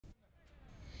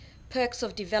Perks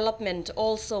of development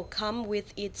also come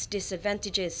with its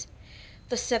disadvantages.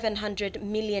 The 700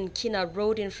 million Kina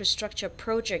road infrastructure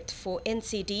project for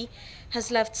NCD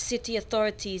has left city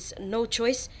authorities no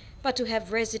choice but to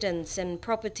have residents and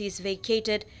properties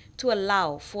vacated to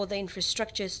allow for the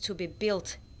infrastructures to be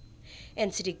built.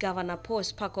 NCD Governor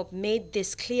Powes Parkop made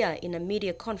this clear in a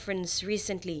media conference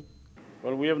recently.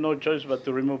 Well, we have no choice but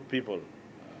to remove people,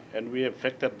 and we have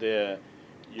factored their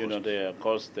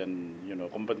cost and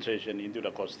compensation into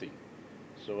the costing.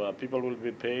 So people will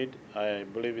be paid. I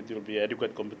believe it will be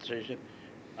adequate compensation,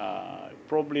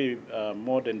 probably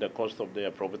more than the cost of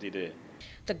their property there.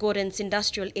 The Gordon's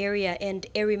industrial area and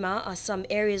Erima are some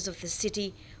areas of the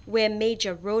city where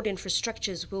major road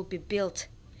infrastructures will be built.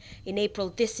 In April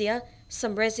this year,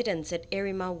 some residents at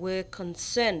Erima were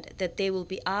concerned that they will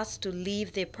be asked to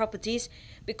leave their properties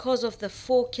because of the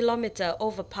 4-kilometer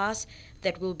overpass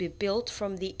that will be built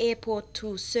from the airport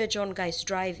to Sir John Guy's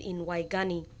Drive in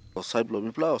Waigani.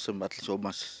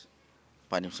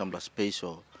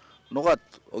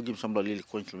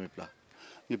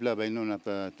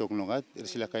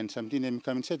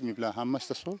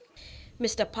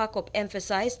 Mr. Parkop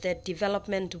emphasized that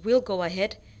development will go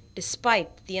ahead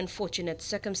despite the unfortunate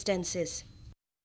circumstances.